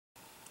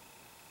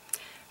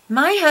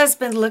My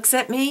husband looks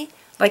at me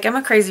like I'm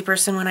a crazy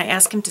person when I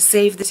ask him to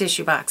save the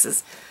tissue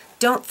boxes.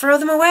 Don't throw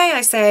them away, I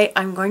say.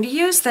 I'm going to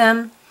use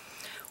them.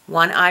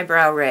 One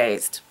eyebrow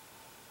raised.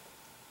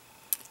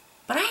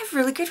 But I have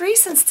really good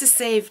reasons to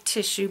save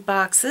tissue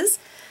boxes.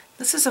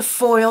 This is a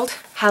foiled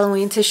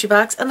Halloween tissue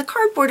box, and the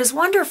cardboard is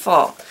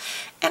wonderful.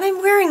 And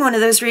I'm wearing one of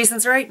those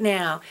reasons right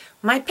now.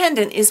 My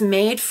pendant is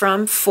made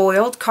from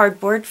foiled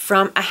cardboard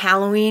from a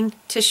Halloween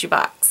tissue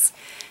box.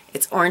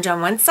 It's orange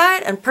on one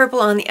side and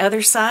purple on the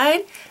other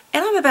side,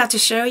 and I'm about to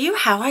show you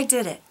how I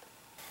did it.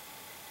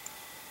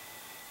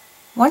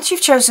 Once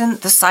you've chosen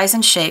the size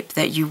and shape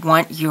that you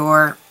want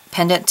your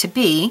pendant to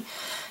be,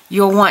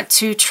 you'll want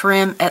to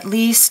trim at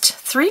least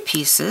 3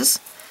 pieces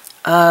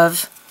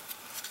of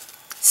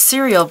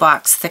cereal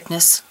box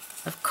thickness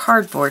of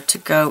cardboard to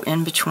go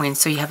in between.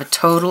 So you have a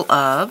total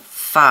of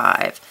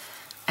 5.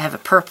 I have a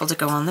purple to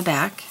go on the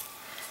back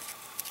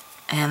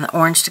and the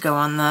orange to go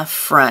on the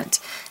front.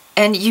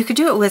 And you could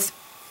do it with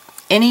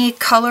any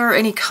color,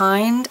 any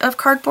kind of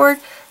cardboard,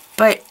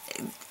 but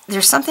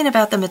there's something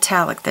about the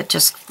metallic that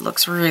just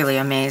looks really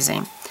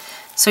amazing.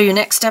 So your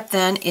next step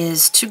then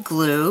is to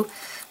glue.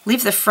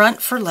 Leave the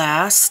front for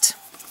last,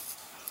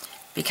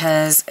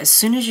 because as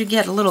soon as you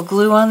get a little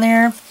glue on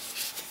there,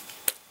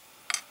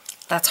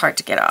 that's hard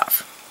to get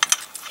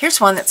off.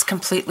 Here's one that's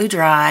completely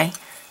dry.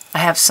 I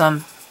have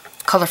some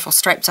colorful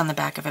stripes on the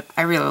back of it.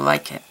 I really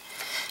like it.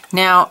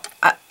 Now,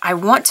 I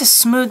want to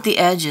smooth the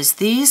edges.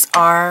 These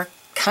are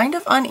kind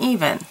of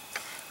uneven.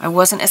 I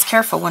wasn't as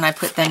careful when I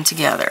put them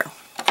together.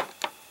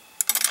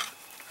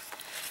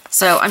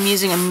 So I'm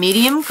using a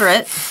medium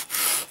grit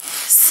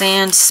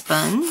sand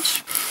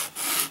sponge.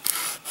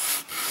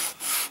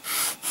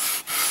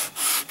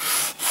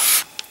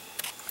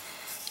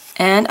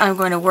 And I'm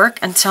going to work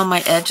until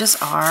my edges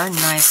are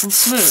nice and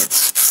smooth.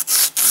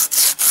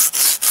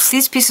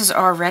 These pieces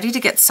are ready to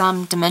get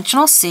some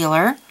dimensional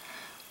sealer,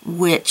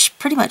 which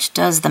pretty much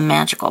does the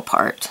magical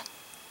part.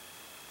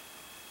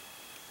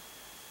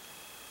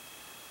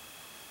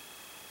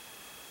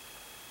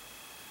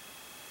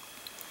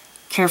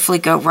 Carefully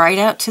go right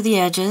out to the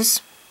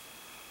edges.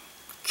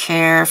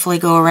 Carefully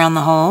go around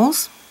the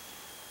holes.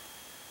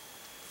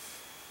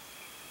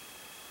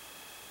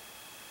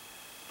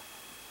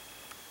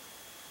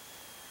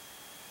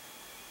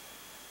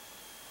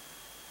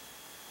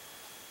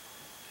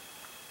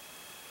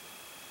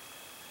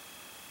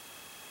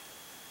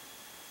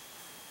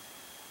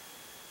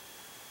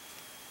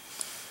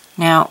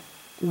 Now,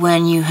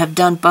 when you have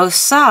done both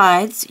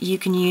sides, you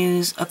can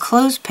use a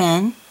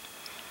clothespin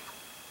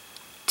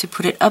to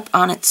put it up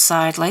on its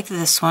side like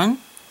this one.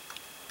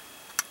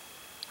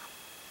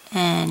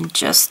 And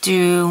just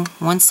do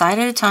one side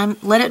at a time.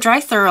 Let it dry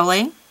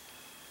thoroughly.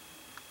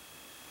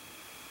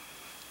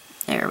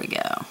 There we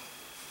go.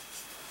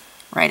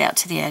 Right out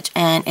to the edge.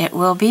 And it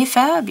will be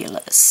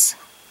fabulous.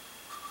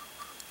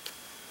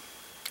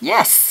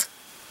 Yes!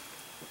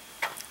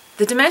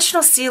 The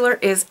dimensional sealer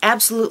is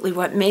absolutely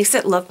what makes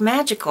it look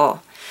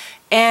magical.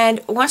 And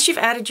once you've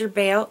added your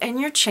bail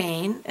and your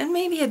chain, and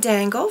maybe a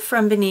dangle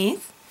from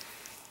beneath,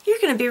 you're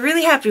going to be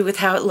really happy with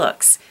how it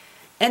looks.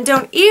 And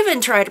don't even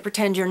try to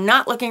pretend you're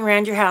not looking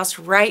around your house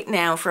right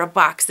now for a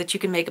box that you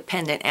can make a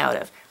pendant out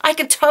of. I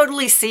could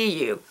totally see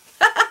you.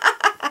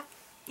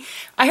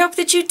 I hope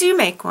that you do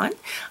make one.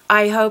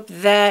 I hope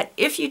that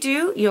if you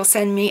do, you'll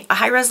send me a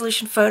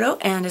high-resolution photo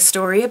and a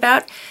story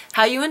about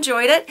how you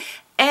enjoyed it,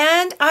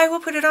 and I will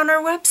put it on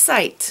our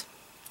website.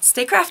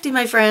 Stay crafty,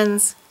 my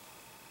friends.